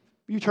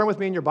Will you turn with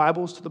me in your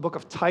Bibles to the book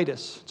of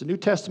Titus? It's a New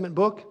Testament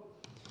book.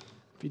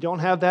 If you don't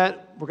have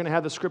that, we're going to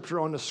have the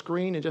scripture on the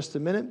screen in just a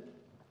minute.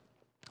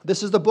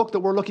 This is the book that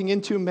we're looking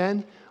into,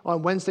 men,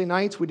 on Wednesday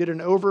nights. We did an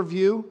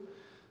overview.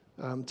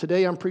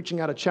 Today I'm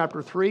preaching out of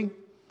chapter 3.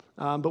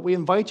 But we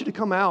invite you to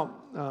come out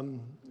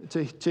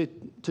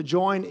to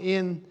join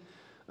in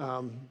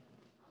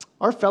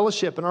our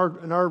fellowship and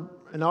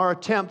our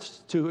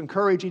attempt to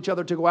encourage each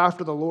other to go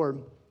after the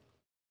Lord.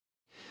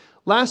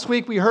 Last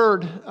week we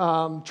heard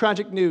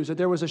tragic news that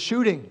there was a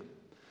shooting.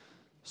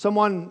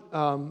 Someone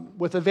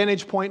with a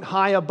vantage point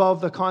high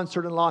above the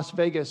concert in Las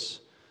Vegas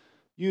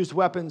used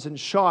weapons and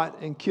shot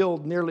and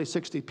killed nearly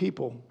 60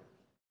 people,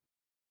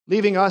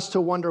 leaving us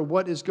to wonder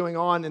what is going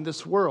on in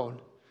this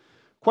world.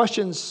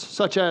 Questions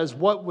such as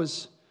what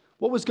was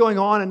going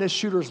on in this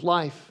shooter's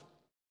life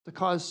to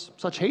cause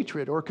such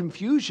hatred or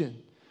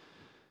confusion?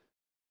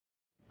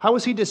 How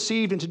was he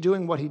deceived into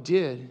doing what he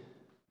did?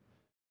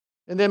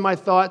 And then my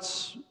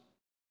thoughts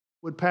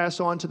would pass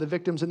on to the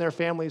victims and their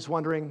families,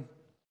 wondering,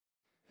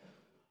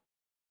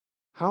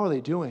 how are they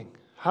doing?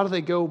 How do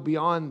they go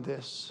beyond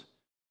this?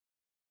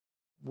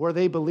 Were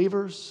they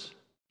believers?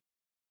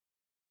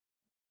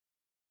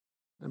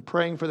 And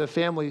praying for the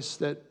families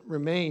that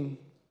remain.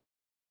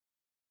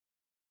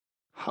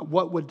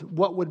 What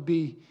would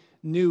be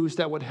news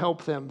that would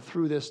help them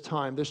through this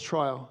time, this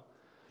trial?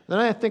 Then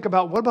I think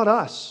about, what about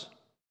us?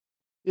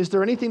 Is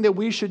there anything that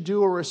we should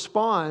do or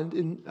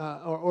respond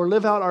or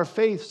live out our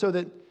faith so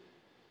that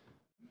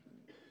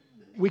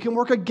we can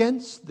work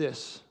against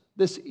this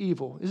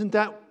evil? Isn't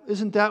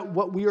that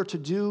what we are to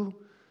do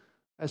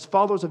as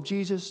followers of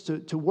Jesus,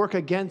 to work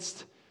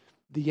against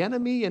the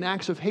enemy in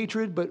acts of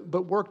hatred,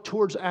 but work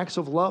towards acts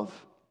of love?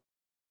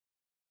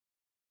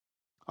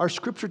 Our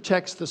scripture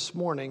text this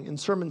morning in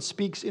sermon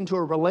speaks into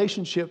a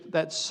relationship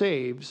that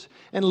saves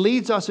and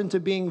leads us into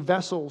being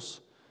vessels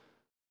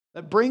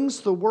that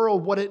brings the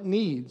world what it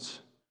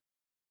needs.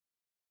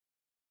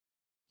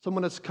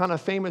 Someone that's kind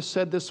of famous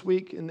said this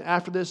week, and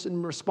after this,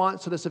 in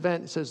response to this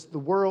event, it says, the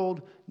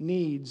world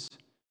needs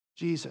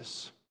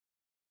Jesus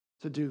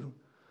to do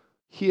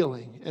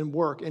healing and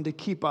work and to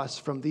keep us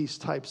from these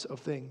types of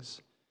things.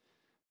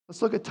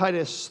 Let's look at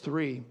Titus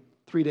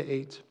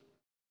 3:3-8.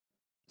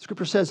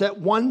 Scripture says, at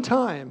one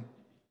time,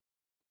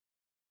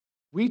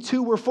 we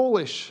too were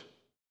foolish,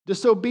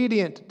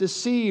 disobedient,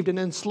 deceived, and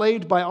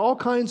enslaved by all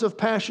kinds of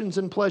passions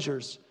and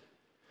pleasures.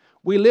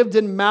 We lived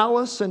in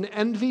malice and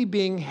envy,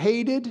 being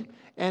hated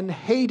and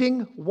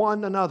hating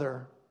one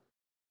another.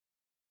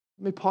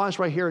 Let me pause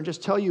right here and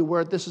just tell you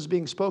where this is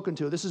being spoken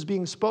to. This is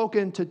being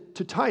spoken to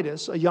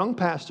Titus, a young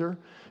pastor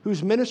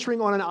who's ministering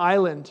on an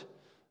island.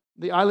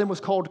 The island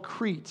was called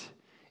Crete.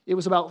 It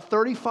was about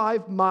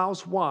 35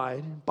 miles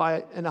wide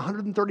and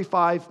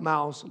 135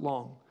 miles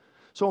long.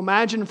 So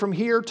imagine from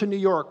here to New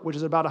York, which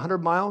is about 100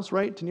 miles,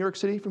 right, to New York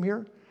City from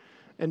here,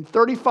 and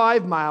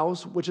 35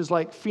 miles, which is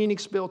like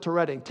Phoenixville to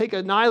Reading. Take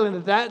an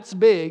island that's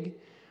big,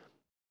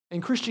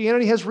 and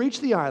Christianity has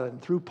reached the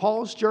island through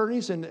Paul's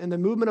journeys and the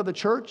movement of the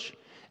church,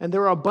 and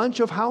there are a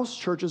bunch of house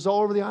churches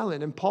all over the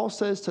island. And Paul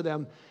says to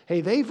them, hey,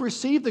 they've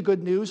received the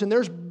good news, and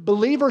there's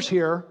believers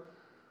here,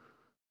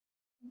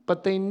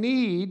 but they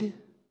need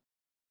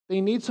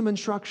some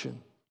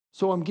instruction.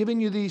 So I'm giving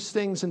you these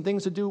things and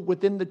things to do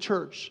within the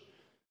church.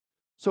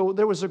 So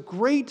there was a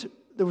great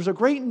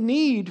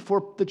need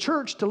for the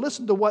church to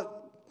listen to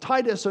what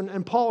Titus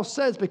and Paul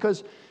says,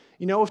 because,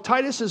 if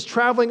Titus is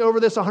traveling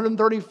over this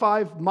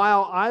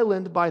 135-mile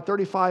island by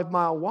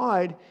 35-mile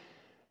wide,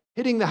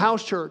 hitting the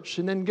house church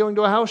and then going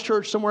to a house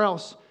church somewhere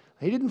else,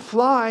 he didn't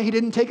fly, he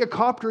didn't take a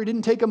copter, he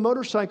didn't take a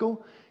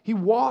motorcycle, he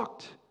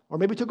walked or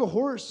maybe took a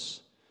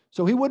horse.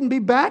 So he wouldn't be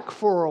back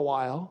for a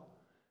while.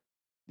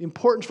 The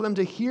importance for them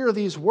to hear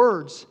these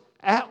words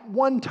at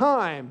one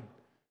time,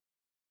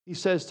 he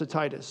says to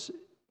Titus,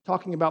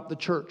 talking about the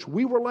church.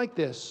 We were like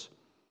this.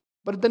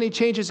 But then he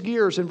changes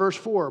gears in verse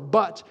 4.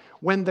 But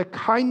when the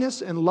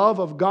kindness and love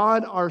of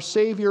God our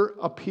Savior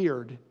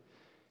appeared,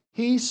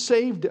 He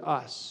saved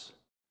us.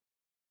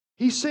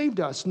 He saved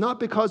us not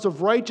because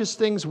of righteous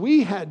things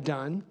we had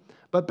done,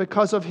 but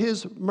because of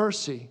His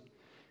mercy.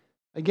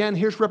 Again,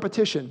 here's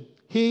repetition.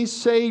 He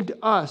saved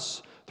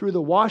us through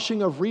the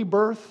washing of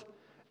rebirth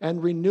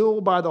and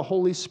renewal by the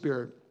Holy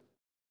Spirit,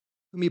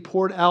 whom He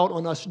poured out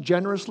on us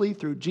generously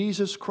through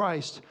Jesus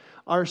Christ,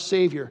 our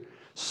Savior,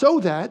 so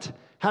that,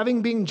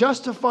 having been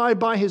justified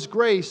by His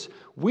grace,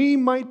 we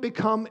might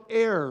become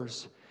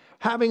heirs,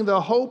 having the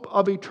hope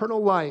of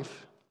eternal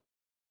life.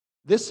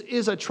 This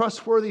is a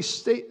trustworthy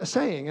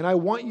saying, and I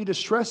want you to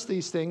stress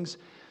these things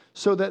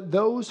so that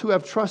those who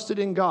have trusted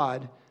in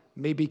God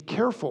may be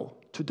careful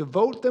to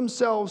devote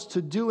themselves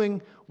to doing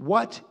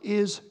what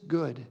is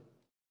good.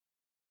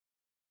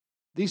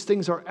 These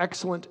things are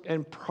excellent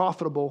and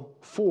profitable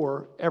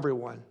for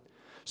everyone.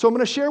 So I'm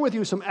going to share with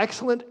you some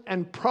excellent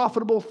and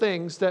profitable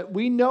things that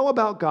we know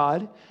about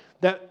God,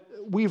 that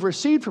we've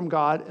received from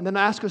God, and then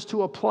ask us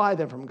to apply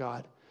them from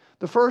God.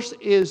 The first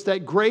is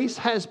that grace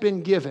has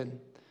been given.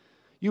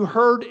 You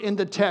heard in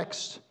the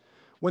text,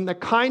 when the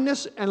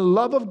kindness and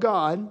love of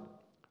God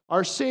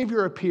our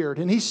Savior appeared,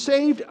 and He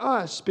saved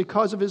us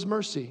because of His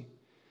mercy.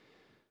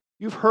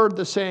 You've heard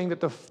the saying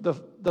that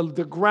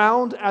the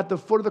ground at the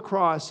foot of the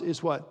cross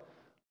is what?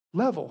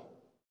 Level.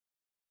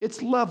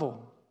 It's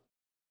level.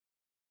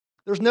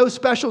 There's no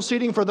special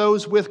seating for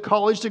those with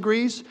college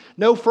degrees,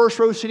 no first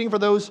row seating for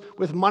those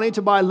with money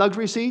to buy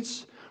luxury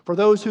seats, for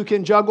those who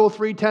can juggle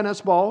 3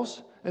 tennis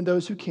balls and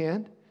those who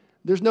can't.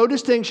 There's no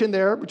distinction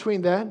there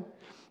between that.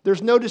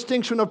 There's no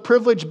distinction of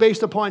privilege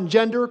based upon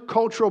gender,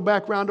 cultural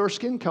background, or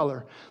skin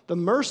color. The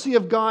mercy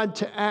of God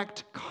to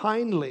act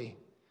kindly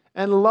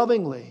and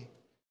lovingly,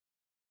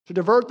 to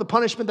divert the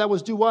punishment that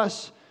was due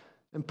us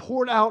and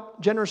pour it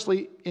out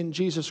generously in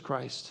Jesus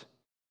Christ.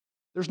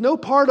 There's no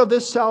part of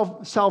this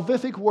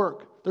salvific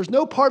work. There's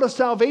no part of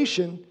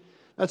salvation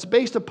that's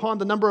based upon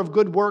the number of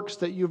good works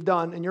that you've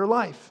done in your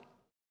life.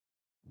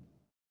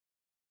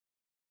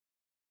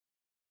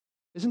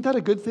 Isn't that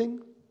a good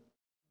thing?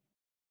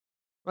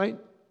 Right?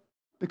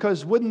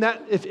 Because wouldn't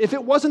that, if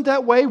it wasn't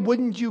that way,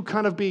 wouldn't you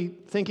kind of be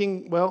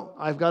thinking, well,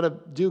 I've got to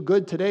do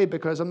good today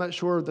because I'm not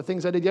sure the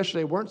things I did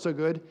yesterday weren't so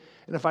good.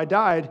 And if I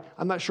died,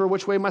 I'm not sure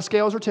which way my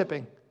scales are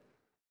tipping.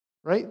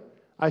 Right?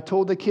 I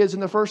told the kids in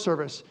the first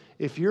service,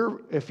 if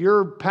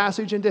your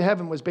passage into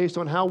heaven was based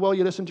on how well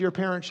you listened to your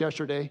parents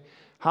yesterday,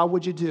 how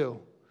would you do?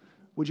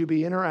 Would you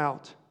be in or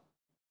out?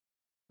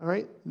 All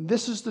right?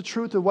 This is the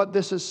truth of what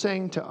this is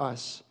saying to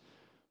us.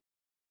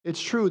 It's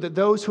true that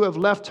those who have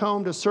left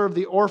home to serve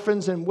the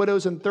orphans and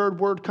widows in third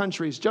world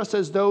countries, just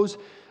as those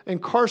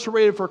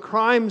incarcerated for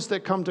crimes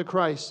that come to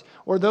Christ,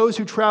 or those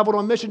who traveled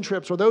on mission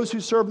trips, or those who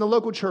serve in the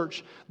local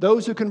church,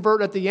 those who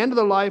convert at the end of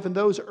their life and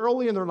those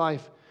early in their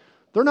life,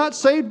 they're not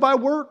saved by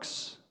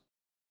works.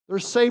 They're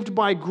saved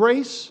by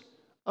grace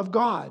of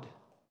God.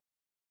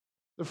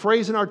 The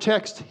phrase in our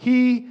text,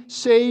 He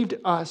saved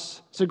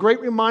us, it's a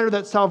great reminder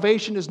that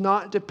salvation is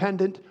not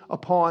dependent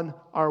upon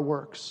our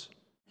works.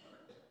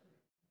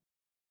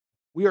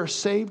 We are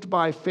saved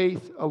by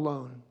faith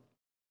alone.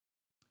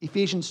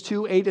 Ephesians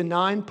 2, 8 and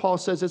 9, Paul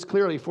says this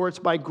clearly, for it's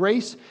by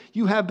grace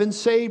you have been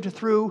saved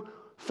through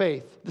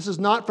faith. This is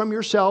not from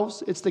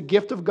yourselves, it's the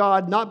gift of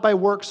God, not by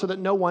works so that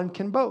no one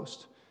can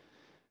boast.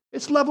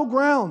 It's level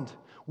ground.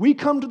 We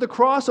come to the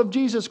cross of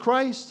Jesus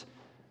Christ.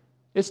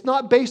 It's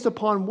not based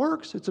upon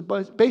works, it's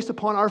based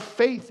upon our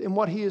faith in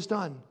what He has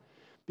done.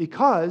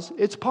 Because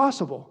it's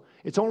possible.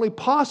 It's only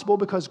possible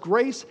because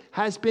grace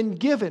has been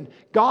given.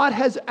 God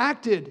has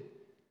acted.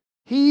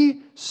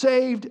 He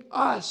saved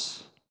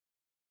us.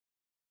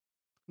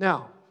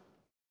 Now,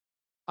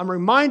 I'm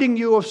reminding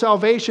you of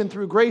salvation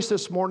through grace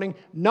this morning,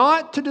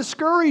 not to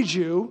discourage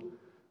you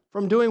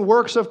from doing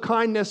works of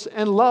kindness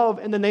and love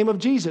in the name of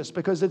Jesus,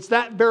 because it's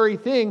that very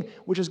thing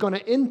which is going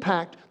to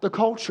impact the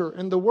culture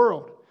and the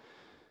world.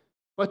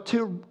 But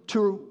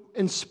to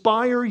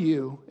inspire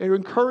you and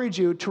encourage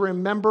you to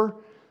remember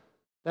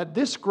that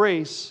this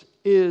grace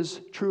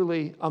is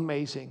truly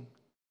amazing.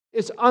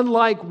 It's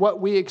unlike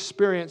what we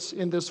experience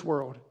in this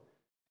world.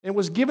 It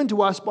was given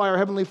to us by our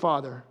Heavenly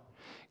Father.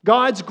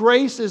 God's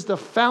grace is the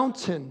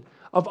fountain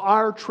of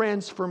our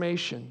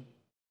transformation.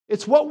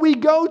 It's what we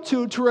go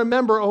to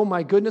remember, oh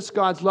my goodness,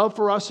 God's love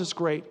for us is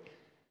great.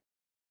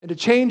 And to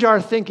change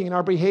our thinking and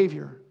our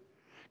behavior.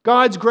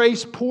 God's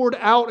grace poured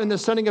out in the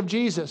sending of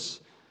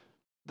Jesus,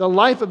 the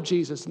life of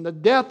Jesus, and the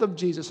death of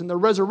Jesus, and the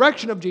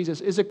resurrection of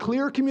Jesus is a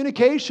clear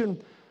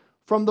communication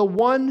from the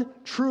one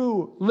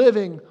true,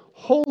 living,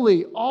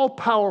 holy,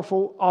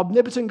 all-powerful,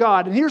 omnipotent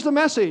God. And here's the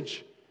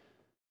message.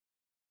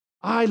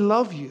 I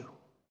love you.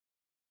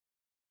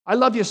 I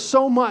love you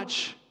so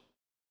much,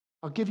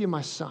 I'll give you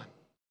my Son.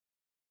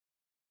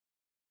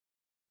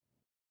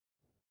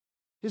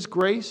 His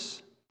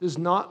grace does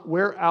not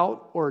wear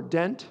out or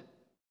dent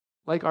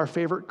like our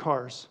favorite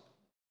cars.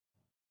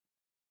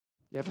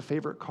 You have a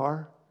favorite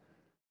car,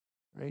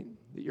 right,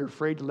 that you're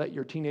afraid to let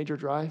your teenager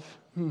drive?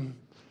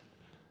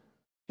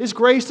 His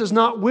grace does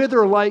not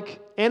wither like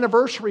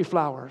anniversary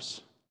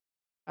flowers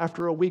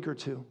after a week or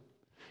two.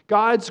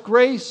 God's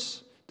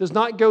grace does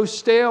not go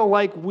stale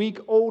like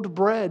week-old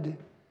bread.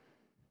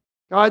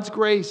 God's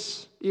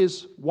grace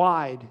is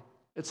wide,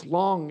 it's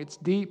long, it's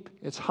deep,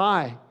 it's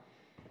high.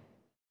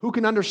 Who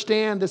can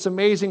understand this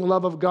amazing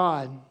love of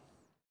God?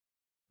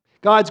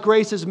 God's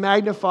grace is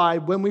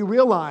magnified when we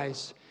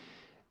realize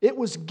it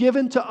was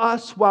given to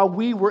us while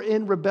we were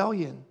in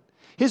rebellion.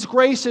 His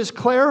grace is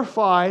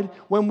clarified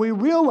when we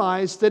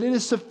realize that it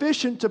is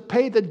sufficient to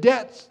pay the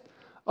debt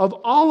of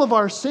all of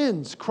our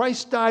sins.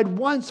 Christ died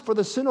once for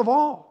the sin of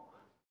all.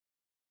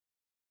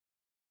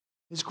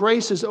 His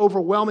grace is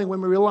overwhelming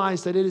when we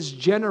realize that it is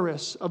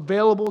generous,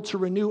 available to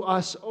renew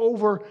us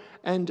over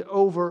and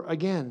over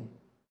again.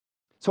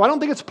 So I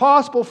don't think it's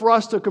possible for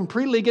us to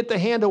completely get the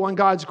handle on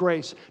God's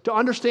grace, to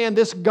understand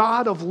this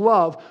God of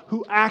love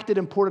who acted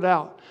and poured it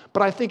out.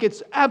 But I think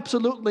it's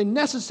absolutely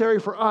necessary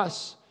for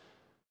us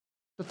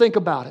to think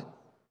about it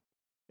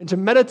and to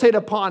meditate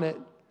upon it,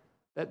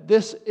 that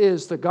this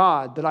is the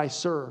God that I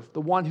serve,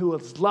 the one who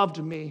has loved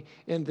me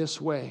in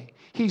this way.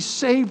 He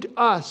saved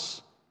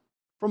us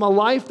from a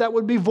life that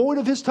would be void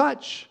of His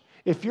touch.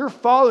 If you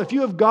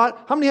have God,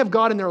 how many have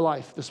God in their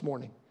life this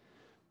morning?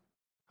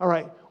 All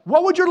right.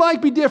 What would your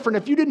life be different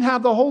if you didn't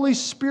have the Holy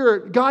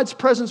Spirit, God's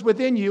presence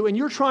within you, and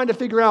you're trying to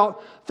figure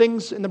out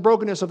things in the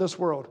brokenness of this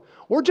world?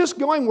 Or just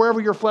going wherever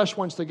your flesh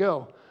wants to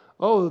go?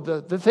 Oh,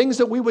 the things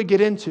that we would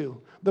get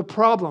into, the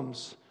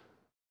problems.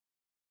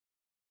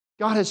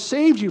 God has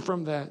saved you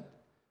from that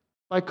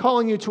by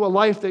calling you to a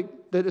life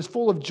that is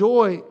full of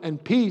joy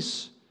and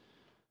peace.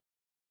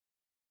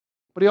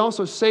 But He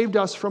also saved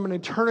us from an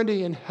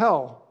eternity in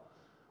hell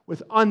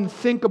with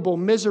unthinkable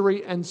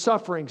misery and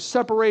suffering,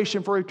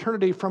 separation for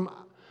eternity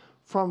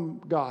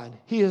from God.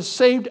 He has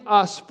saved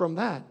us from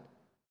that.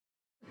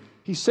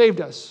 He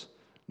saved us,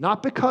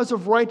 not because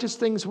of righteous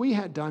things we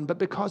had done, but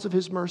because of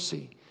His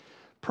mercy.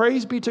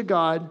 Praise be to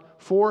God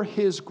for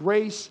His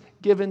grace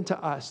given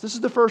to us. This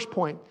is the first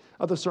point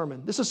of the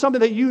sermon. This is something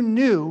that you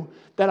knew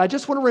that I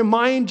just want to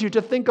remind you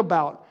to think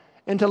about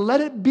and to let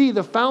it be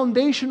the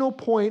foundational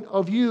point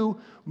of you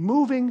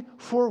moving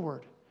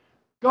forward.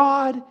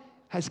 God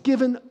has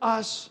given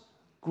us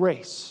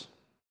grace.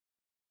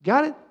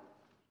 Got it?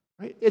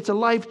 Right? It's a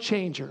life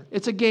changer.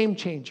 It's a game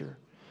changer.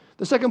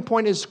 The second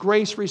point is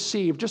grace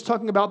received. Just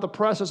talking about the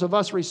process of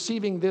us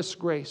receiving this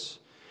grace.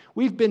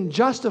 We've been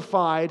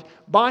justified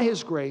by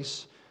His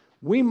grace.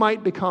 We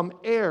might become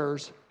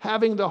heirs,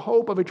 having the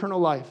hope of eternal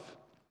life.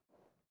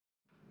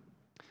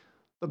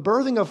 The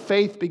birthing of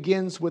faith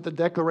begins with a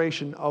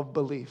declaration of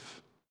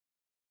belief.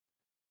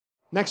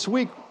 Next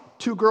week,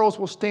 2 girls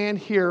will stand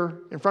here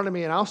in front of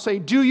me and I'll say,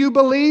 "Do you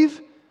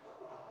believe?"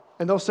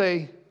 And they'll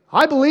say,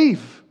 "I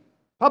believe,"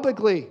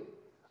 publicly.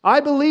 "I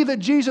believe that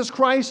Jesus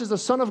Christ is the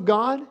Son of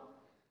God,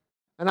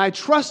 and I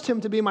trust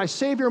Him to be my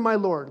Savior and my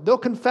Lord." They'll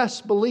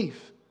confess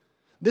belief.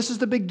 This is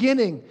the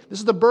beginning. This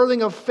is the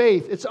birthing of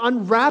faith. It's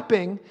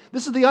unwrapping.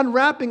 This is the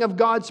unwrapping of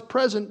God's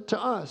present to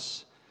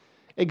us.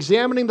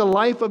 Examining the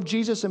life of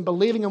Jesus and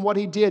believing in what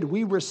He did,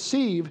 we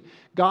receive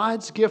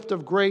God's gift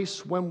of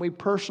grace when we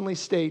personally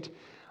state,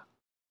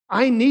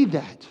 "I need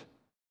that.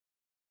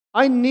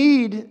 I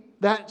need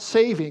that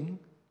saving.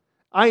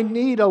 I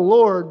need a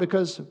Lord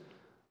because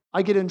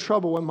I get in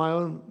trouble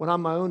when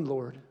I'm my own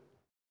Lord."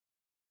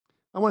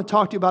 I want to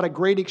talk to you about a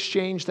great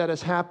exchange that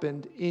has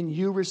happened in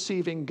you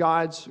receiving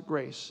God's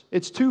grace.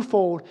 It's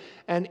twofold,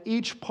 and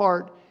each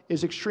part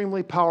is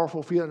extremely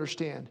powerful for you to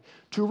understand.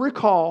 To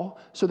recall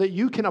so that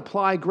you can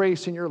apply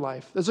grace in your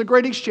life. There's a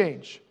great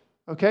exchange,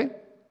 okay?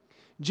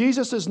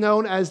 Jesus is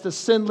known as the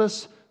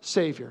sinless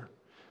Savior,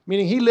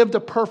 meaning He lived a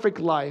perfect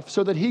life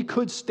so that He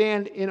could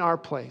stand in our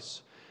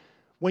place.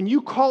 When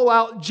you call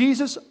out,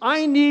 "Jesus,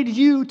 I need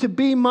you to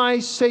be my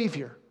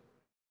Savior,"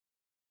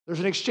 there's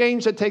an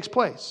exchange that takes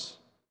place.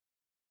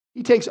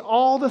 He takes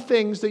all the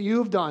things that you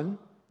have done,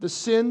 the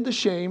sin, the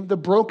shame, the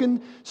broken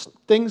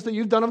things that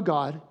you've done of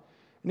God,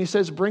 and He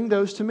says, "Bring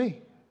those to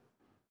me."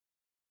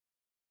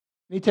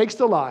 And He takes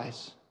the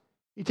lies.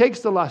 He takes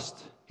the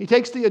lust. He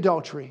takes the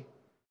adultery.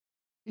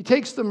 He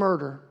takes the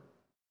murder.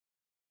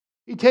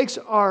 He takes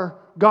our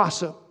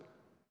gossip.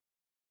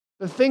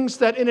 The things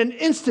that in an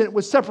instant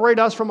would separate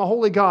us from a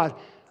holy God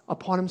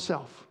upon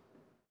Himself.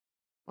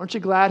 Aren't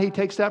you glad He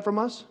takes that from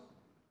us?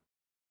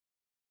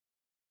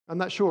 I'm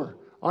not sure.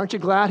 Aren't you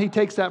glad He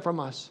takes that from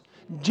us?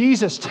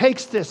 Jesus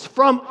takes this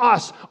from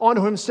us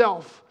onto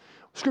Himself.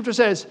 Scripture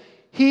says,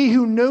 "He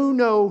who knew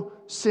no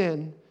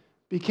sin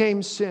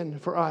became sin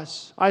for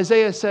us."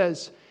 Isaiah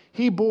says,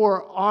 "He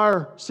bore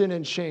our sin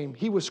and shame.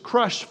 He was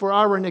crushed for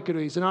our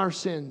iniquities and our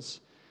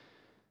sins."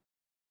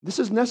 This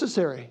is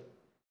necessary.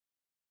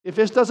 If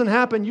this doesn't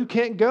happen, you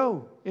can't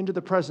go into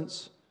the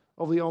presence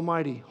of the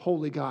Almighty,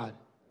 holy God.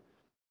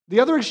 The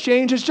other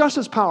exchange is just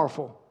as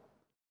powerful.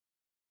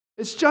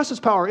 It's just as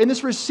powerful. In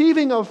this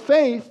receiving of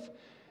faith,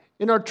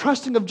 in our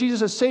trusting of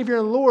Jesus as Savior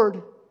and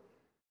Lord,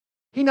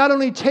 He not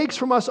only takes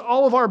from us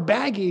all of our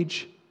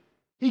baggage,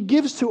 He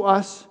gives to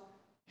us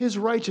His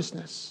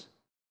righteousness.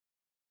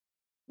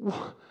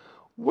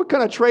 What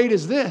kind of trade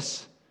is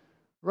this?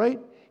 Right?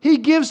 He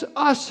gives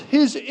us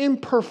His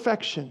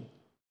imperfection,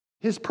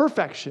 His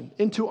perfection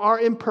into our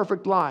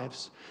imperfect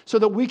lives so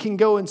that we can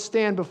go and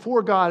stand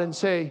before God and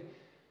say,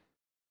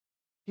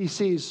 He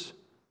sees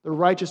the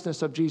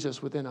righteousness of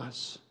Jesus within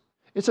us.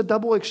 It's a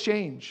double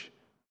exchange.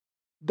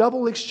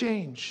 Double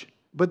exchange.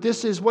 But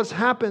this is what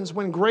happens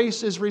when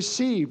grace is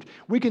received.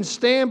 We can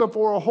stand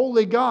before a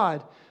holy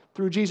God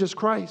through Jesus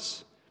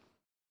Christ.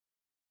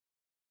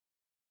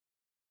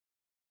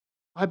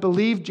 I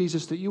believe,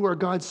 Jesus, that you are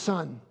God's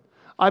Son.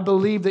 I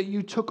believe that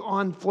you took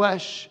on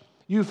flesh.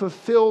 You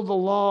fulfilled the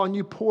law and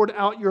you poured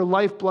out your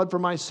lifeblood for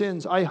my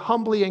sins. I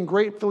humbly and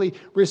gratefully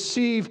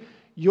receive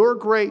your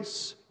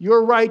grace,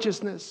 your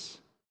righteousness.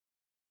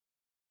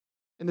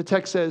 And the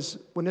text says,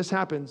 when this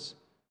happens,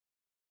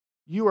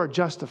 you are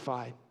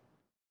justified.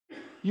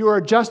 You are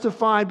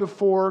justified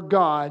before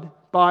God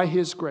by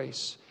His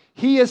grace.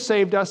 He has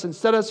saved us and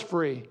set us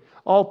free.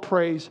 All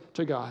praise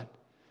to God.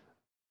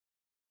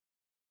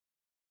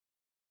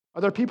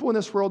 Are there people in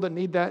this world that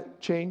need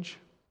that change?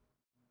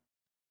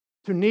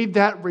 To need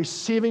that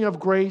receiving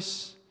of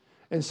grace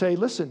and say,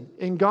 listen,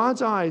 in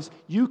God's eyes,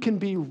 you can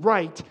be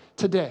right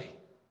today.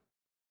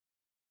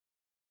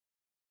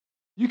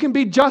 You can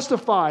be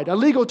justified, a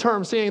legal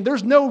term saying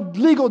there's no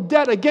legal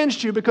debt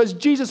against you because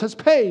Jesus has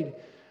paid.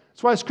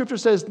 That's why Scripture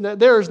says that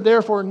there is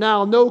therefore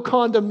now no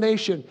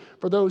condemnation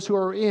for those who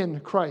are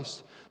in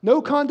Christ.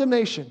 No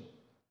condemnation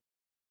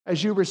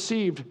as you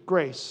received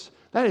grace.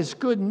 That is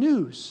good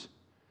news.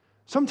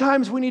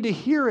 Sometimes we need to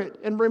hear it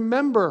and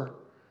remember,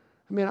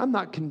 I'm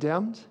not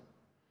condemned.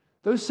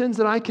 Those sins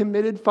that I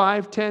committed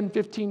 5, 10,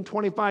 15,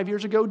 25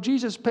 years ago,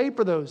 Jesus paid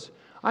for those.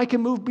 I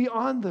can move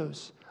beyond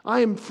those.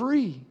 I am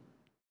free.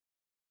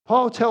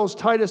 Paul tells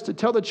Titus to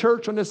tell the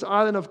church on this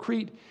island of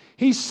Crete,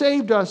 He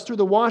saved us through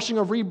the washing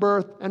of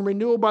rebirth and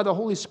renewal by the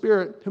Holy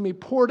Spirit, whom He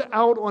poured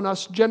out on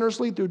us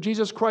generously through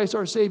Jesus Christ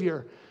our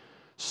Savior,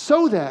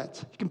 so that,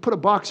 you can put a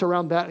box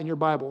around that in your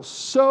Bible,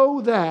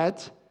 so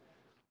that,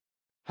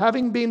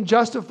 having been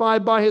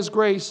justified by His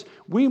grace,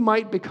 we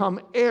might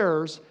become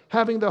heirs,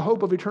 having the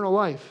hope of eternal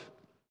life.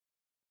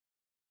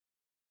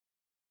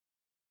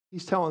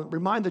 He's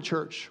remind the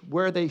church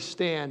where they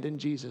stand in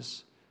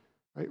Jesus.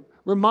 Right?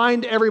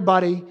 Remind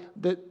everybody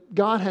that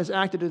God has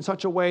acted in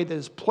such a way that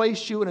has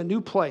placed you in a new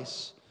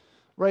place,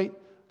 right?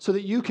 So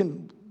that you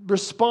can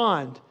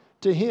respond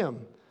to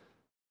Him.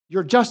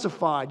 You're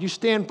justified. You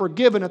stand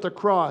forgiven at the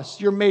cross.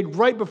 You're made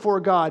right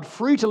before God,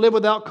 free to live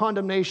without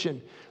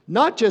condemnation.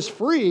 Not just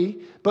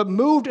free, but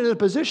moved into the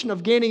position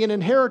of gaining an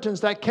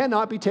inheritance that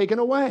cannot be taken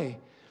away.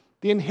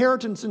 The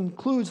inheritance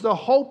includes the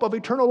hope of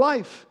eternal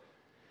life.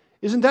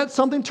 Isn't that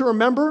something to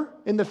remember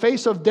in the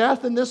face of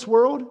death in this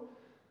world?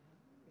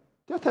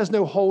 Death has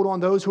no hold on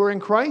those who are in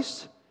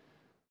Christ.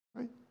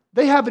 Right?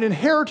 They have an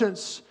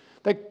inheritance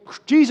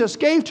that Jesus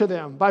gave to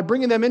them by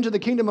bringing them into the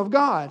kingdom of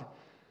God.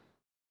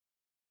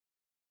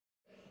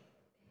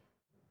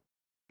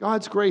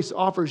 God's grace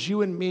offers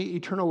you and me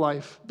eternal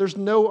life. There's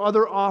no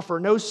other offer,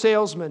 no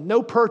salesman,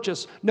 no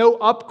purchase, no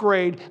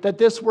upgrade that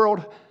this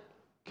world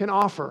can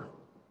offer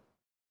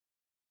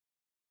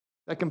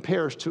that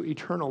compares to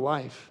eternal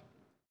life.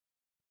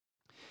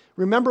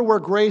 Remember where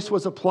grace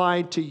was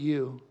applied to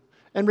you.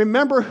 And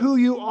remember who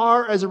you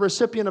are as a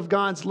recipient of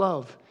God's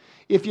love.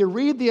 If you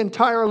read the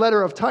entire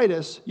letter of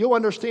Titus, you'll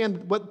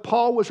understand what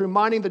Paul was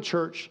reminding the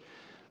church,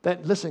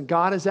 that, listen,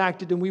 God has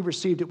acted and we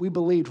received it. We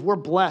believed. We're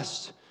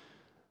blessed.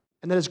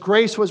 And that as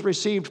grace was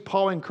received,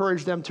 Paul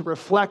encouraged them to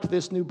reflect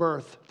this new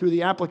birth through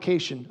the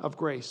application of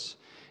grace.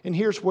 And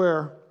here's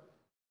where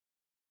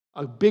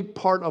a big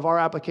part of our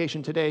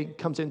application today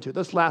comes into.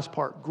 This last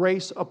part,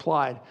 grace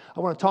applied.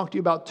 I want to talk to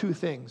you about two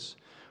things.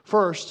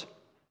 First,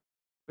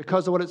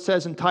 because of what it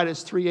says in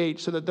Titus 3:8,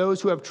 so that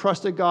those who have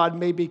trusted God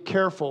may be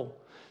careful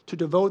to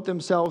devote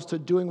themselves to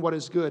doing what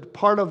is good.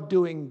 Part of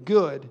doing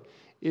good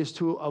is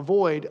to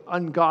avoid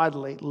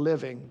ungodly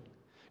living.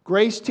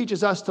 Grace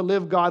teaches us to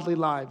live godly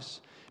lives.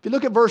 If you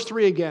look at verse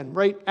 3 again,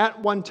 right, at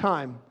one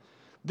time,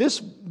 this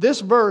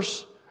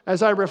verse,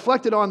 as I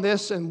reflected on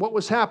this and what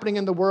was happening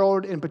in the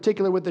world, in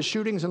particular with the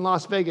shootings in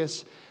Las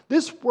Vegas,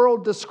 this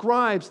verse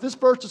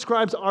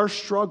describes our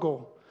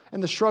struggle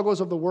and the struggles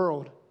of the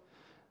world.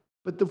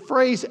 But the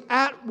phrase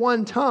 "at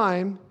one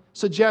time"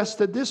 suggests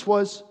that this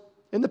was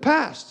in the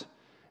past.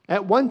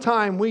 At one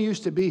time, we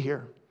used to be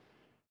here.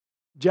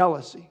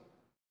 Jealousy,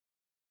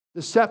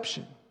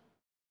 deception,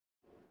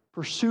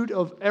 pursuit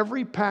of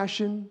every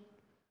passion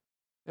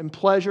and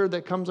pleasure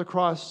that comes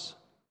across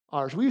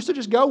ours. We used to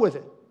just go with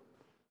it,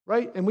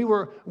 right? And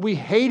we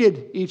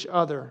hated each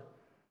other.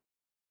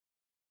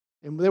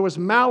 And there was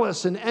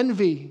malice and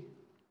envy.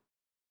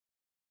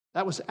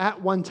 That was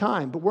at one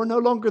time, but we're no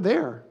longer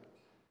there.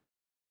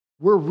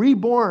 We're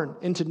reborn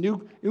into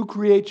new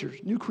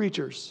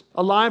creatures,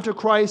 alive to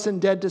Christ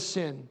and dead to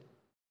sin.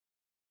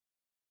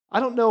 I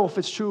don't know if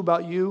it's true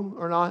about you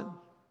or not,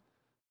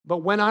 but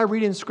when I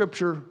read in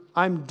Scripture,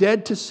 I'm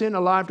dead to sin,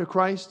 alive to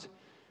Christ,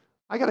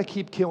 I got to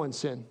keep killing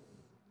sin.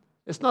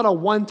 It's not a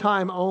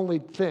one-time only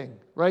thing,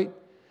 right?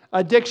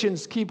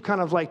 Addictions keep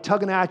kind of like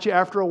tugging at you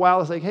after a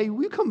while. It's like, hey,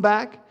 will you come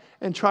back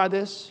and try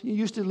this? You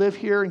used to live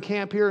here and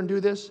camp here and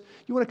do this.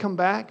 You want to come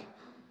back?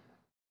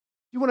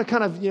 You want to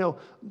kind of,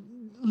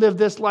 live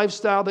this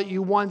lifestyle that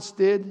you once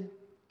did? You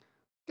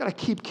got to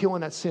keep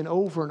killing that sin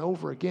over and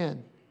over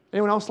again.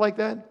 Anyone else like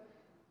that?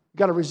 You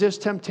got to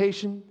resist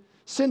temptation.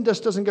 Sin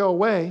just doesn't go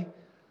away.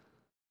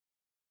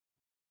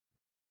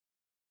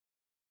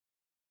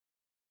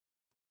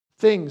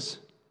 Things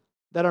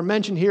that are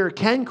mentioned here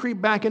can creep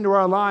back into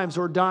our lives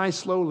or die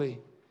slowly.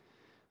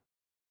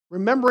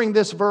 Remembering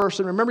this verse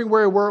and remembering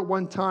where we were at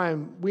one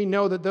time, we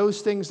know that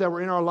those things that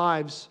were in our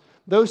lives,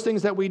 those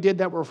things that we did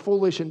that were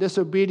foolish and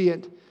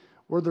disobedient,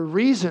 were the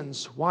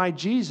reasons why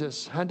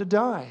Jesus had to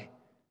die.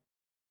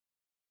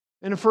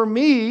 And for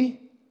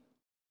me,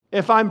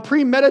 if I'm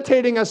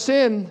premeditating a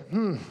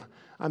sin,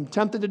 I'm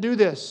tempted to do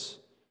this.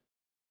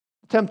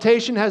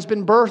 Temptation has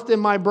been birthed in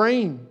my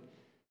brain.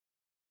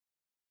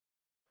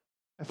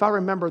 If I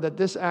remember that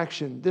this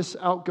action, this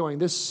outgoing,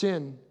 this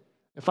sin,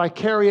 if I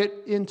carry it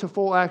into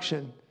full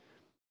action,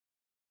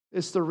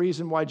 it's the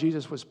reason why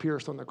Jesus was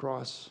pierced on the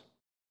cross.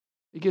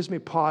 It gives me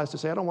pause to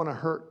say, I don't want to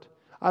hurt.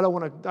 I don't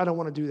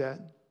want to do that.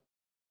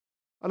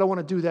 I don't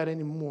want to do that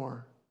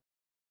anymore.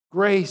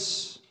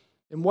 Grace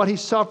And what he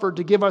suffered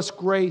to give us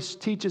grace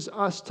teaches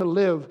us to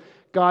live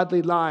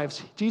godly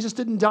lives. Jesus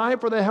didn't die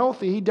for the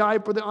healthy. He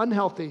died for the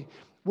unhealthy.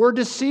 We're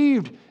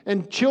deceived,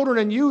 and children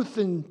and youth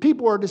and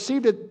people are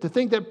deceived to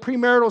think that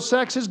premarital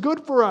sex is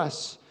good for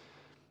us,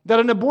 that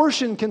an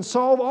abortion can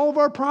solve all of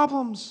our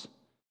problems.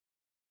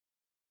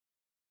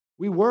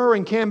 We were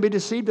and can be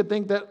deceived to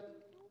think that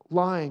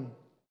lying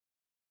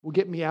will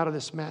get me out of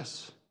this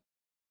mess.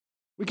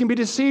 We can be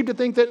deceived to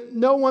think that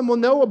no one will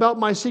know about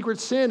my secret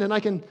sin and I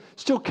can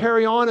still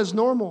carry on as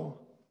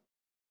normal.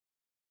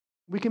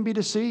 We can be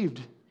deceived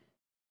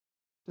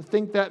to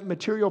think that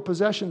material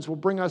possessions will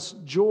bring us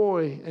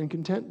joy and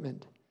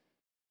contentment.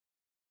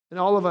 And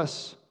all of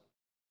us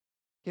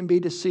can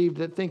be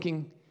deceived at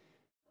thinking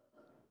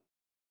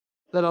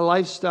that a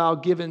lifestyle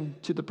given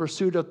to the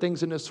pursuit of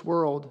things in this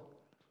world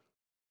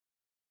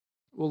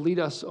will lead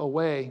us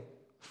away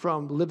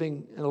from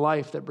living a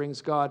life that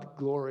brings God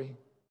glory.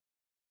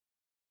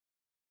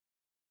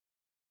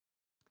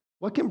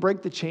 What can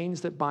break the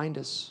chains that bind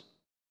us?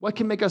 What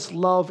can make us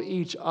love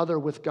each other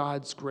with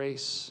God's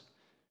grace?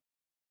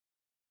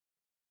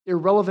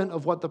 Irrelevant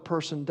of what the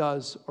person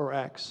does or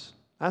acts.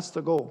 That's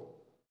the goal.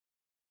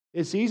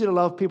 It's easy to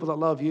love people that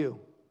love you,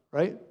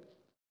 right?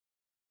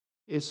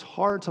 It's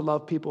hard to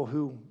love people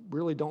who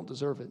really don't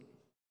deserve it.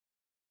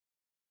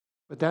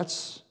 But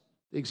that's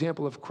the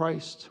example of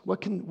Christ.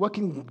 What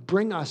can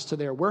bring us to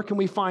there? Where can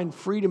we find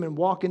freedom and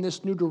walk in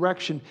this new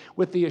direction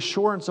with the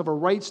assurance of a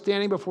right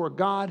standing before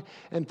God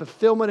and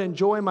fulfillment and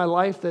joy in my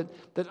life that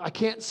I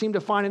can't seem to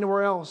find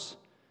anywhere else?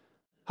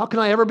 How can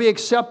I ever be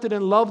accepted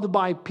and loved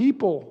by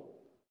people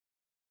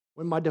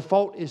when my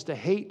default is to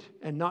hate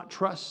and not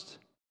trust?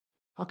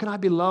 How can I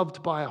be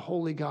loved by a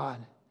holy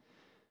God?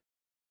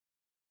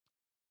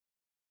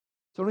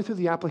 It's only through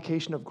the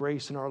application of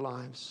grace in our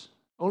lives.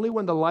 Only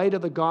when the light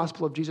of the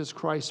gospel of Jesus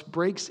Christ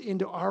breaks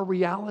into our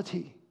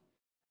reality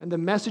and the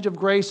message of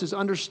grace is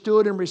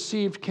understood and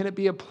received can it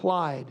be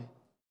applied.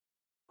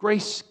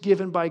 Grace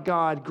given by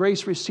God,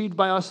 grace received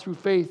by us through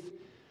faith,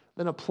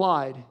 then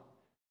applied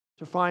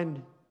to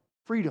find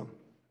freedom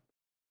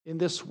in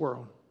this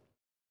world.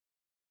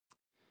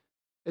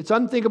 It's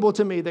unthinkable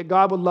to me that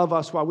God would love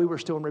us while we were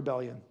still in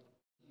rebellion.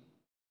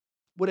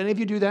 Would any of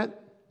you do that?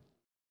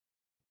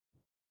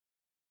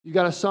 You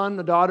got a son,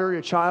 a daughter,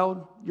 a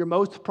child, your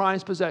most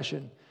prized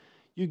possession.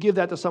 You give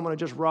that to someone who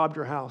just robbed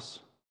your house.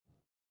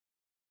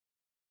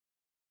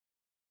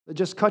 They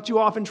just cut you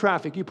off in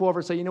traffic. You pull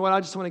over and say, you know what,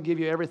 I just want to give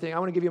you everything. I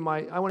want to give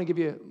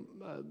you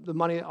the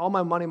money, all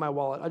my money in my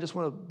wallet. I just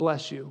want to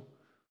bless you.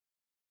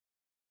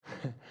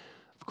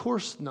 Of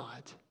course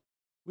not.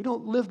 We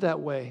don't live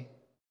that way.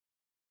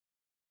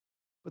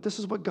 But this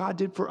is what God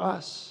did for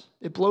us.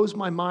 It blows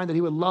my mind that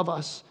he would love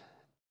us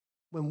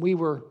when we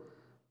were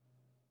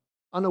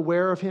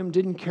unaware of him,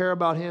 didn't care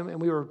about him,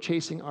 and we were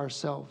chasing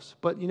ourselves.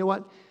 But you know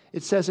what?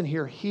 It says in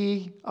here,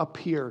 he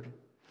appeared.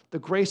 The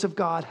grace of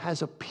God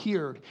has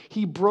appeared.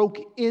 He broke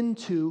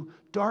into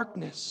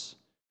darkness.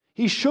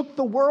 He shook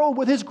the world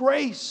with his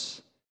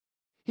grace.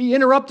 He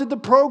interrupted the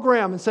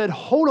program and said,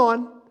 hold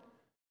on,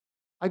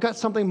 I got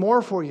something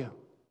more for you.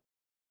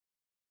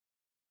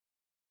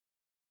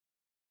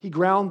 He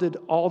grounded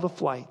all the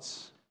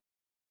flights.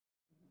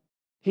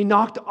 He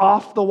knocked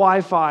off the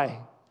Wi-Fi.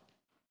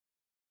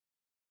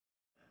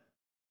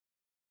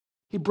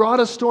 He brought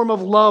a storm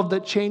of love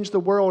that changed the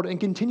world and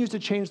continues to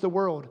change the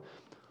world.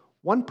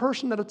 One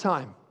person at a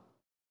time.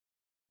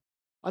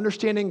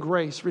 Understanding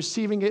grace,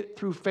 receiving it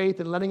through faith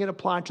and letting it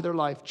apply to their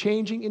life.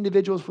 Changing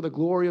individuals for the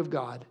glory of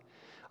God.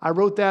 I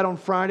wrote that on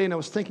Friday and I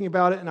was thinking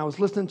about it and I was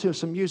listening to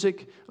some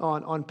music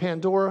on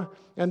Pandora.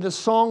 And this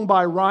song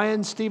by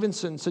Ryan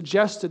Stevenson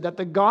suggested that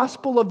the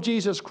gospel of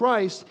Jesus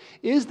Christ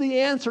is the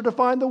answer to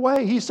find the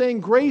way. He's saying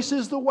grace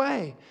is the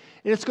way.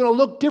 And it's going to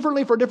look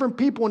differently for different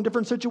people in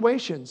different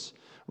situations.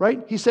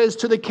 Right? He says,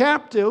 to the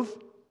captive,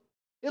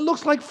 it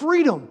looks like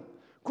freedom.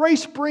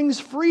 Grace brings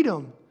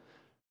freedom.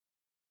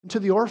 And to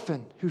the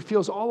orphan who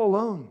feels all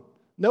alone,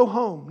 no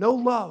home, no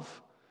love,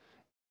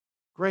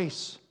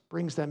 grace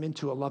brings them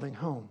into a loving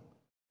home.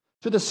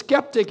 To the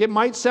skeptic, it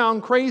might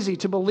sound crazy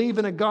to believe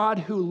in a God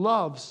who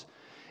loves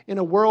in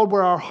a world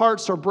where our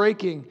hearts are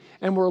breaking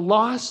and we're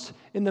lost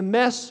in the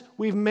mess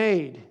we've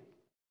made.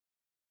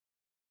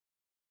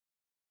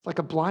 Like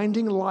a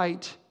blinding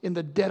light in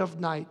the dead of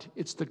night,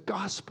 it's the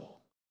gospel.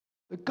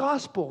 The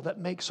gospel that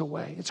makes a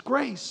way. It's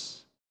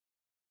grace.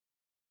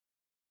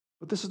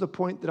 But this is the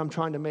point that I'm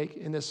trying to make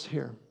in this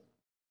here.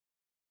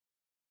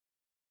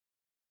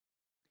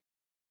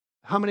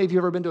 How many of you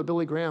have ever been to a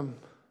Billy Graham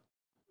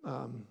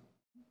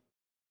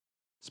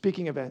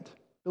speaking event?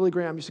 Billy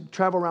Graham used to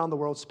travel around the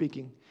world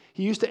speaking.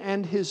 He used to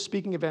end his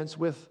speaking events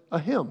with a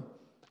hymn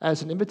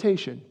as an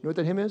invitation. You know what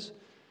that hymn is?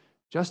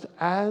 Just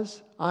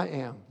as I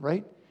am,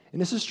 right? And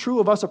this is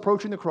true of us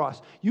approaching the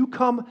cross. You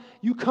come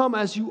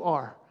as you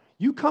are.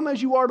 You come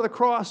as you are to the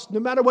cross,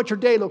 no matter what your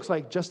day looks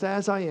like, just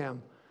as I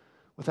am,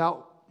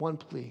 without one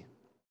plea,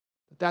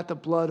 that the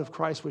blood of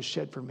Christ was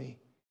shed for me.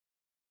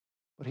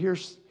 But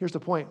here's the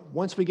point.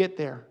 Once we get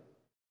there,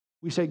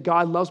 we say,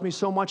 God loves me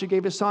so much, he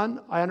gave his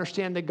son. I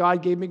understand that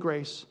God gave me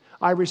grace.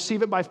 I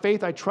receive it by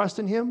faith. I trust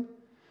in him.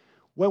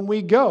 When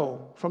we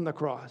go from the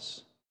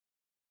cross,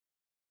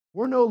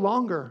 we're no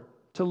longer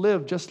to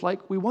live just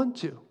like we want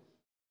to.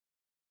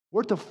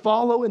 We're to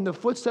follow in the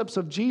footsteps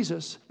of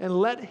Jesus and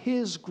let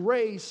his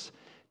grace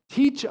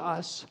teach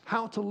us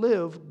how to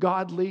live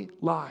godly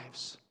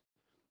lives.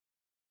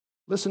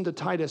 Listen to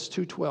Titus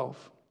 2:12.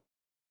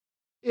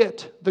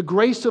 The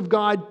grace of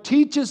God,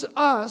 teaches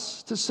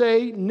us to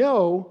say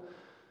no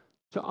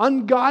to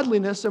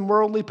ungodliness and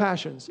worldly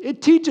passions.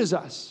 It teaches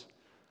us.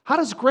 How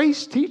does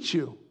grace teach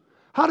you?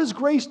 How does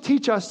grace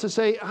teach us to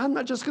say, I'm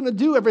not just going to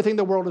do everything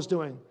the world is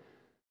doing?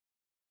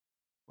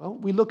 Well,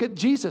 we look at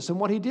Jesus and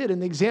what he did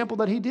and the example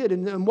that he did.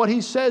 And what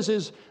he says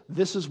is,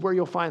 this is where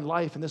you'll find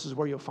life and this is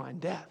where you'll find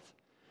death.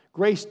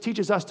 Grace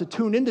teaches us to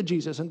tune into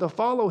Jesus and to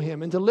follow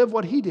him and to live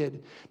what he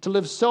did, to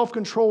live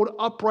self-controlled,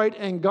 upright,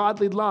 and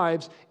godly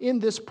lives in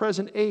this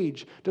present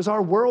age. Does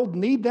our world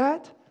need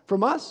that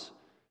from us?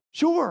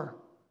 Sure.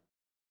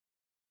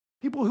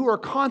 People who are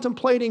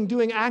contemplating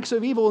doing acts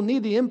of evil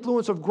need the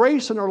influence of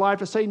grace in their life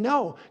to say,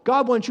 no,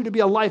 God wants you to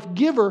be a life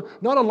giver,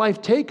 not a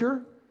life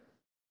taker.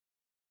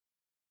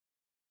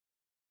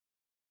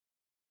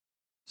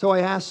 So I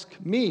ask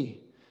me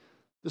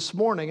this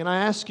morning, and I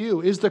ask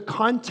you, is the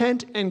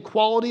content and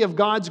quality of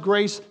God's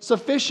grace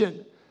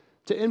sufficient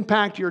to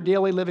impact your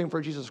daily living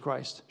for Jesus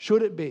Christ?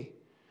 Should it be?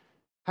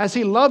 Has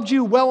he loved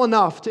you well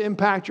enough to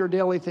impact your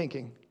daily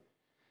thinking?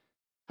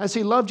 Has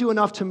he loved you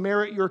enough to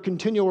merit your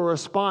continual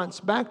response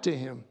back to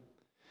him?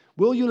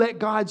 Will you let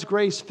God's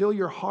grace fill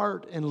your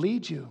heart and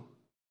lead you?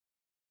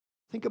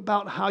 Think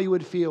about how you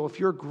would feel if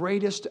your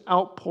greatest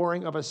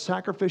outpouring of a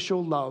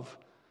sacrificial love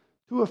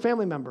to a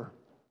family member,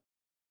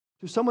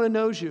 to someone who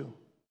knows you,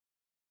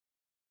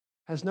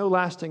 has no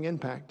lasting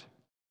impact.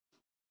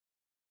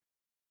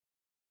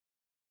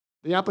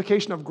 The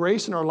application of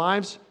grace in our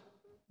lives,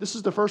 this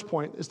is the first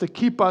point, is to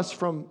keep us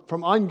from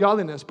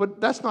ungodliness. But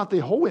that's not the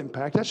whole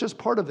impact. That's just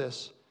part of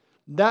this.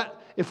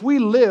 That if we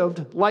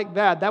lived like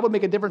that would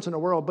make a difference in the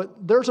world.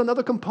 But there's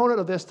another component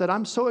of this that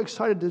I'm so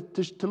excited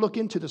to look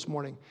into this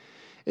morning.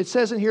 It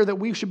says in here that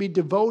we should be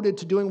devoted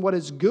to doing what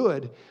is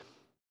good.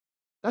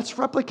 That's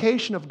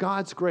replication of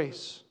God's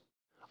grace.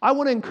 I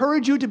want to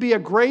encourage you to be a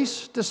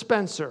grace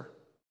dispenser.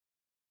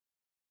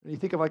 You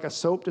think of like a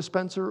soap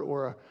dispenser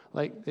or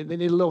like they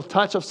need a little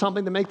touch of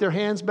something to make their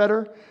hands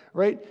better,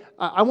 right?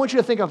 I want you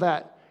to think of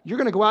that. You're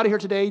going to go out of here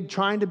today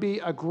trying to be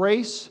a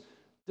grace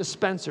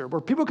dispenser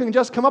where people can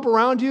just come up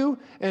around you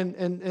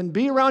and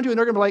be around you and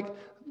they're going to be like,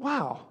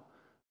 wow,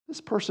 this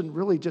person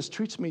really just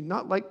treats me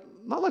not like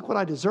what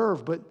I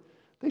deserve, but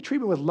they treat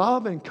me with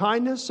love and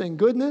kindness and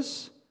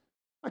goodness.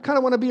 I kind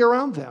of want to be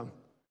around them.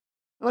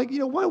 Like,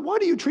 why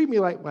do you treat me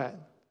like that?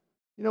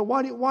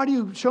 Why do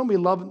you show me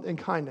love and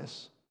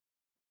kindness?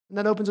 And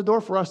that opens a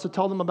door for us to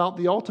tell them about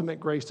the ultimate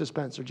grace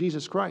dispenser,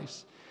 Jesus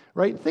Christ,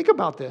 right? Think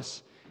about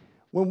this.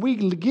 When we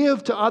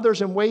give to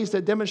others in ways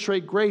that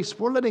demonstrate grace,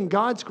 we're letting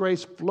God's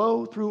grace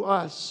flow through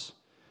us.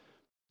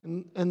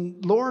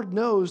 And Lord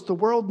knows the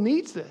world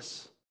needs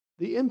this.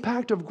 The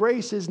impact of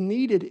grace is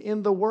needed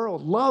in the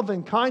world. Love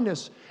and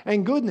kindness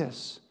and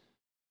goodness.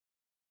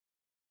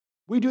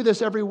 We do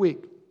this every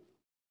week.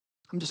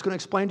 I'm just going to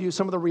explain to you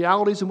some of the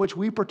realities in which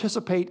we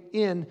participate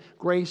in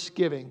grace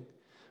giving.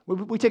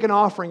 We take an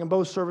offering in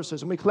both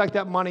services, and we collect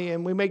that money,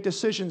 and we make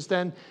decisions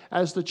then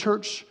as the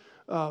church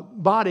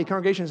body,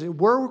 congregation,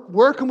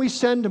 where can we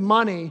send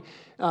money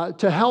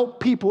to help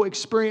people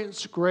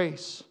experience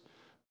grace,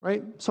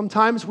 right?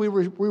 Sometimes we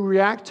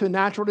react to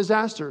natural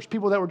disasters,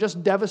 people that were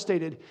just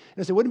devastated,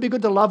 and say, wouldn't it be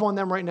good to love on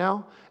them right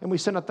now? And we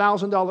send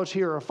 $1,000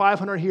 here, or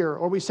 $500 here,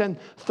 or we send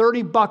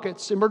 30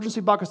 buckets,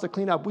 emergency buckets to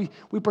clean up.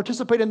 We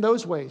participate in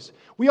those ways.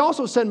 We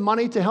also send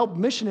money to help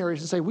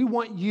missionaries and say, we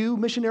want you,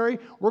 missionary,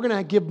 we're going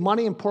to give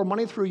money and pour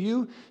money through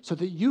you so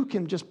that you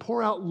can just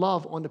pour out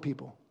love onto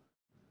people.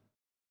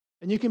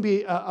 And you can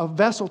be a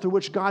vessel through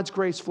which God's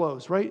grace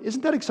flows, right?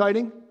 Isn't that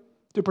exciting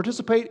to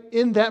participate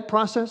in that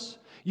process?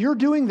 You're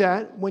doing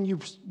that when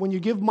you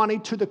give money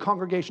to the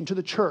congregation, to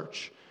the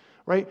church,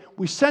 right?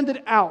 We send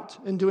it out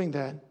in doing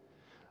that.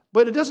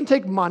 But it doesn't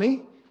take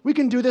money. We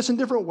can do this in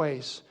different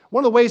ways.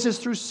 One of the ways is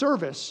through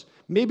service.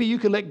 Maybe you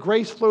can let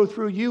grace flow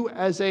through you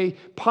as a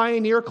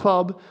Pioneer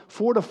Club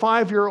 4 to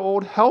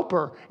 5-year-old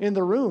helper in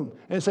the room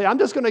and say, I'm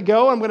just going to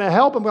go, I'm going to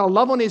help, I'm going to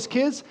love on these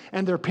kids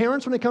and their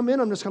parents when they come in.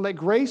 I'm just going to let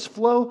grace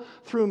flow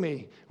through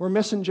me. We're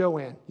missing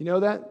Joanne. You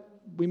know that?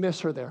 We miss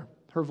her there.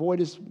 Her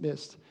void is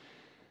missed.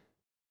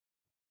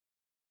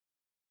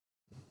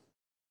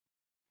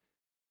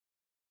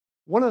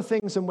 One of the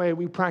things in the way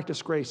we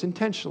practice grace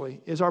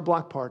intentionally is our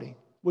block party,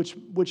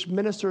 which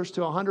ministers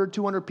to 100,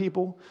 200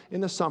 people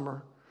in the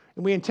summer.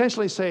 And we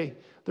intentionally say,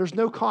 there's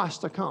no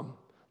cost to come.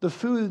 The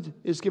food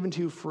is given to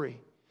you free.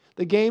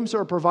 The games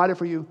are provided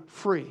for you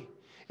free.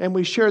 And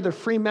we share the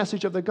free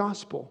message of the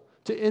gospel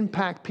to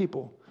impact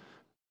people.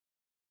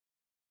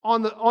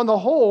 On the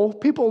whole,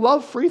 people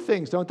love free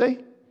things, don't they?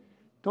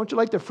 Don't you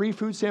like the free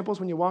food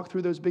samples when you walk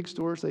through those big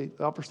stores? They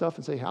offer stuff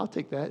and say, I'll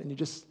take that. And you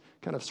just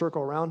kind of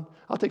circle around.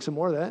 I'll take some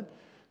more of that,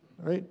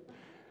 right?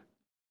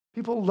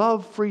 People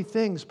love free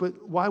things,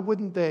 but why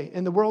wouldn't they?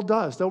 And the world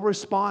does. They'll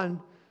respond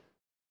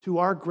to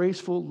our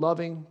graceful,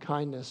 loving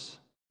kindness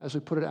as we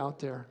put it out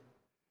there.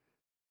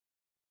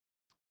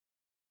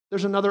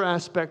 There's another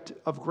aspect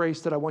of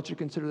grace that I want you to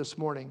consider this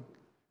morning.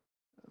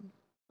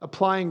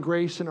 Applying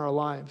grace in our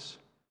lives.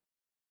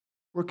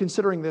 We're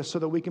considering this so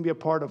that we can be a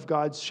part of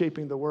God's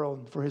shaping the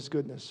world for His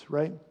goodness,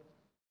 right?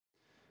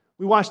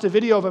 We watched a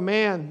video of a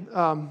man.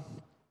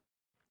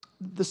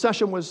 The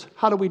session was,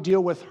 how do we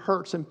deal with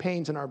hurts and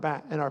pains in our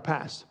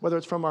past, whether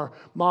it's from our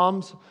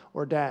moms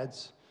or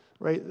dads,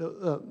 right?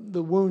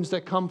 The wounds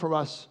that come from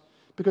us,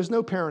 because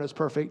no parent is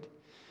perfect.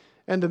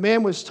 And the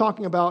man was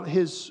talking about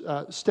his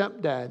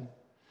stepdad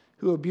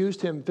who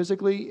abused him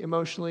physically,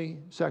 emotionally,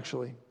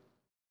 sexually.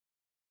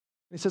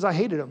 He says, I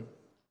hated him.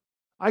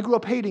 I grew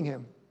up hating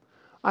him.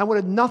 I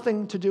wanted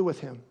nothing to do with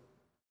him.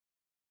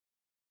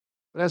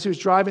 But as he was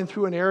driving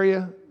through an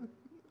area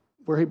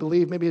where he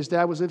believed maybe his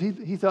dad was,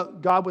 he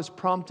thought God was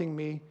prompting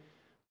me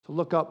to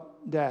look up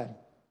Dad.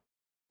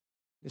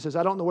 He says,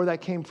 I don't know where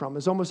that came from.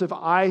 It's almost if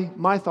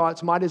my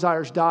thoughts, my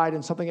desires died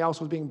and something else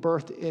was being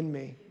birthed in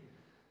me.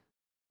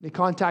 And he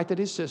contacted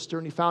his sister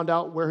and he found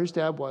out where his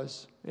dad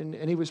was. And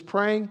he was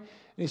praying and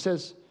he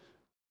says,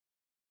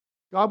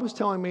 God was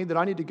telling me that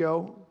I need to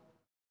go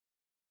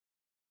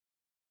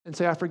and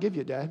say, I forgive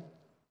you, Dad.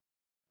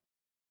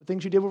 The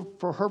things you did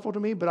were hurtful to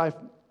me, but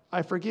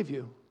I forgive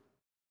you.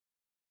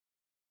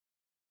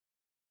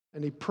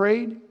 And he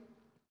prayed, and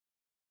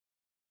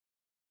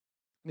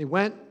he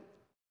went,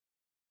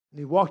 and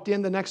he walked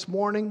in the next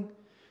morning,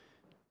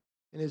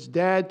 and his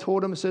dad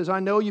told him, says,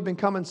 I know you've been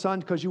coming, son,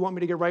 because you want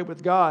me to get right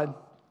with God.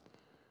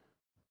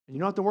 And you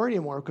don't have to worry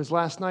anymore, because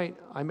last night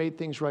I made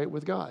things right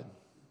with God.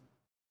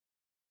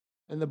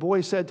 And the boy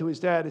said to his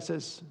dad, he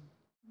says,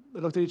 they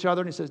looked at each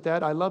other, and he says,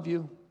 Dad, I love you.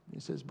 And he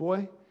says,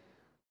 boy,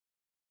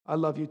 I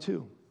love you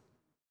too.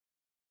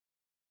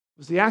 It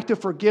was the act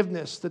of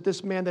forgiveness that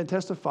this man then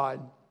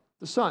testified.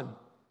 The son,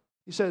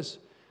 he says,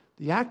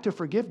 the act of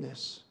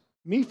forgiveness,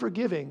 me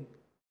forgiving,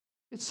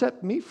 it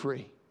set me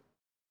free.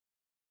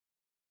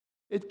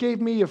 It gave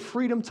me a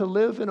freedom to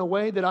live in a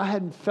way that I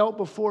hadn't felt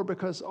before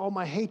because all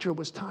my hatred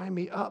was tying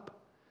me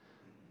up.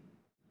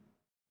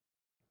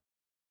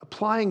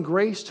 Applying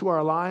grace to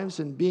our lives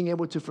and being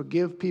able to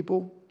forgive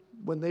people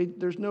when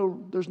there's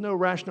no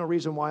rational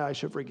reason why I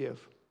should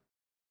forgive.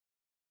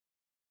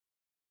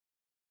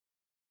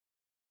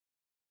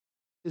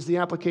 Is the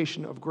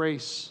application of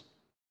grace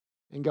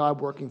and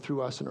God working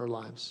through us in our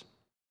lives.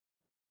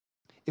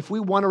 If we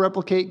want to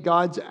replicate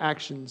God's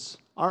actions,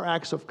 our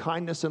acts of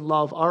kindness and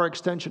love, our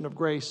extension of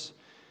grace,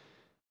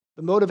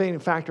 the motivating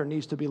factor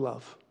needs to be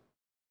love.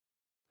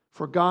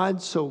 For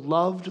God so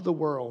loved the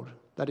world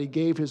that He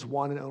gave His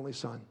one and only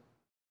Son.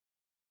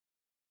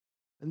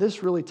 And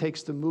this really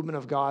takes the movement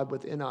of God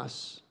within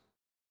us.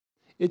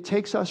 It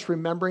takes us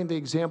remembering the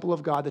example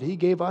of God that He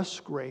gave us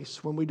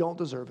grace when we don't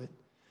deserve it,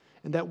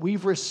 and that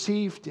we've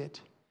received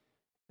it.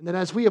 And then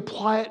as we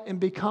apply it and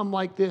become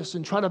like this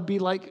and try to be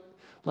like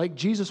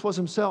Jesus was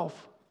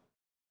Himself,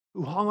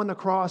 who hung on the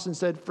cross and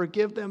said,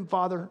 forgive them,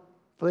 Father,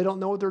 for they don't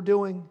know what they're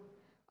doing.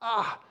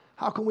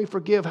 How can we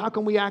forgive? How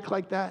can we act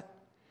like that?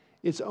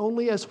 It's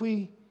only as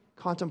we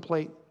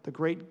contemplate the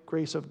great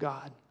grace of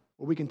God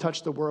where we can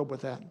touch the world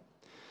with that.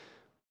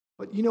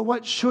 But you know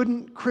what?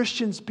 Shouldn't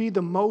Christians be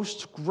the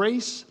most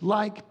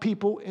grace-like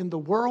people in the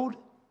world?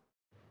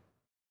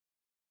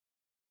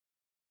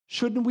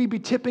 Shouldn't we be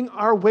tipping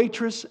our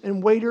waitress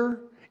and waiter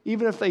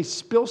even if they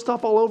spill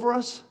stuff all over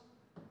us?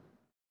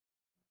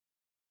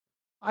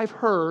 I've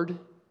heard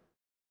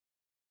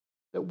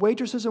that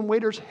waitresses and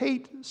waiters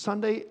hate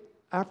Sunday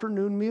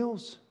afternoon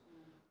meals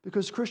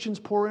because Christians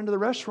pour into the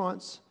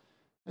restaurants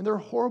and they're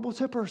horrible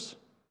tippers.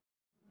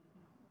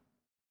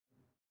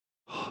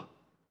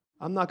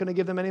 I'm not going to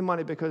give them any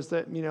money because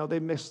they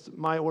mixed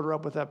my order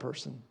up with that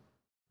person.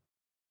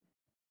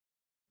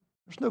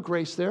 There's no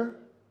grace there.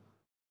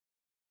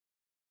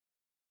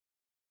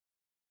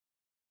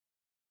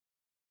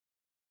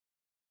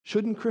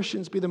 Shouldn't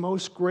Christians be the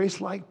most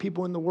grace-like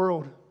people in the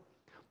world?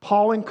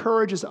 Paul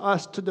encourages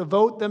us to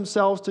devote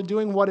themselves to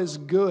doing what is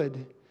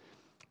good.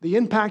 The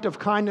impact of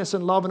kindness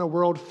and love in a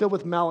world filled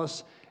with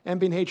malice,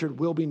 envy, and hatred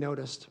will be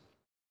noticed.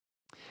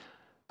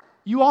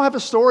 You all have a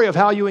story of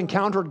how you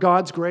encountered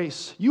God's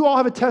grace. You all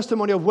have a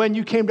testimony of when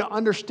you came to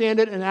understand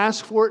it and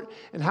ask for it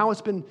and how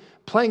it's been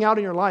playing out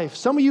in your life.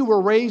 Some of you were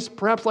raised,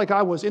 perhaps like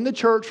I was, in the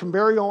church from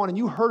very on, and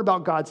you heard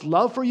about God's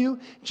love for you.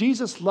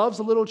 Jesus loves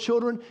the little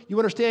children. You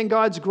understand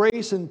God's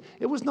grace, and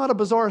it was not a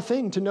bizarre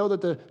thing to know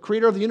that the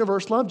creator of the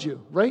universe loved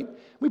you, right?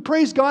 We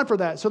praise God for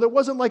that. So there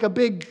wasn't like a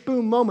big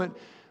boom moment.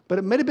 But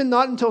it may have been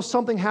not until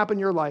something happened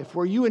in your life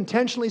where you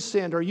intentionally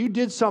sinned or you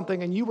did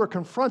something and you were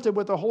confronted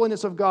with the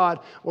holiness of God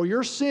or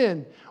your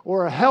sin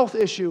or a health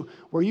issue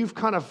where you've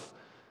kind of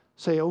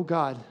say, oh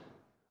God,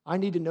 I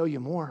need to know you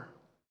more.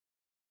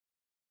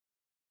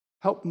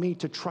 Help me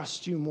to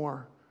trust you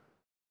more,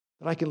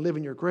 that I can live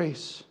in your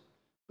grace.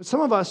 But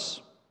some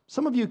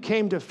of you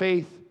came to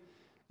faith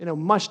in a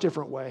much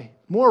different way,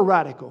 more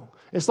radical.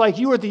 It's like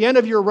you were at the end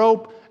of your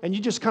rope and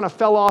you just kind of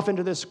fell off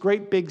into this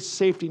great big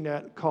safety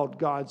net called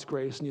God's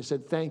grace. And you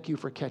said, thank you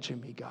for catching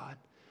me, God.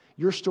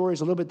 Your story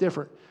is a little bit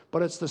different,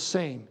 but it's the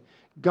same.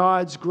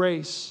 God's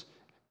grace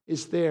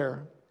is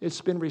there.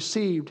 It's been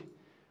received.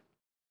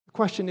 The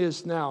question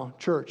is now,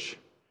 church,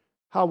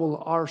 how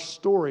will our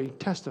story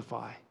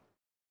testify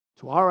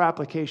to our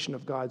application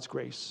of God's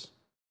grace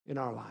in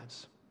our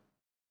lives?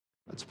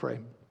 Let's pray.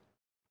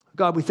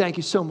 God, we thank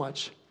you so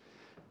much.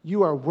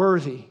 You are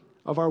worthy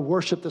of our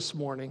worship this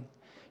morning.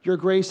 Your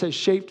grace has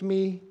shaped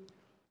me,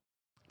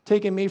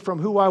 taken me from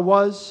who I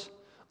was,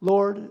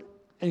 Lord,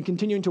 and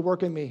continuing to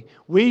work in me.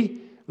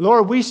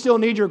 Lord, we still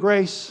need your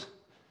grace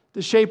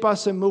to shape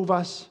us and move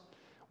us.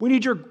 We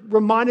need your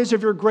reminders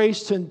of your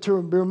grace to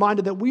be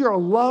reminded that we are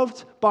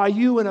loved by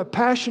you in a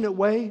passionate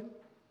way.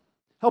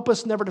 Help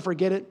us never to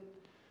forget it.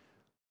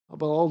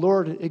 But, oh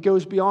Lord, it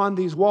goes beyond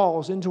these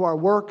walls into our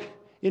work,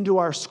 into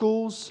our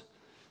schools,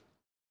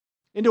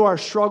 into our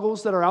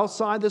struggles that are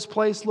outside this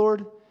place,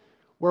 Lord,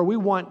 where we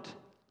want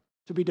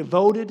to be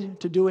devoted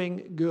to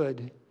doing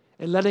good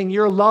and letting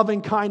your love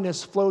and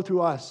kindness flow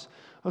through us.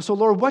 So,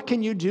 Lord, what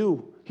can you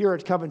do here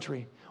at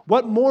Coventry?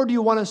 What more do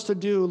you want us to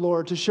do,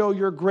 Lord, to show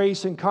your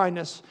grace and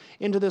kindness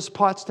into this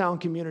Pottstown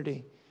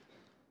community?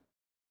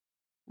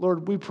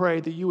 Lord, we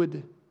pray that you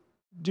would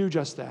do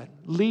just that.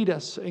 Lead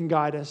us and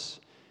guide us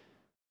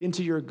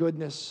into your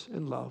goodness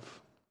and love.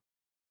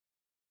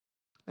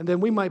 And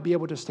then we might be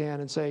able to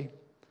stand and say,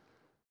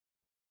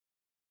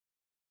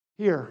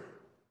 Here,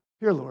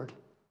 Lord.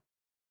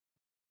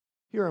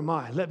 Here am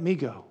I. Let me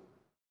go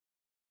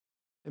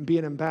and be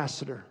an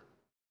ambassador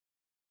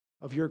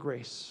of your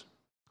grace.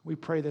 We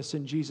pray this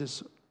in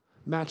Jesus'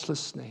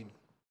 matchless name.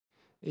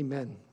 Amen.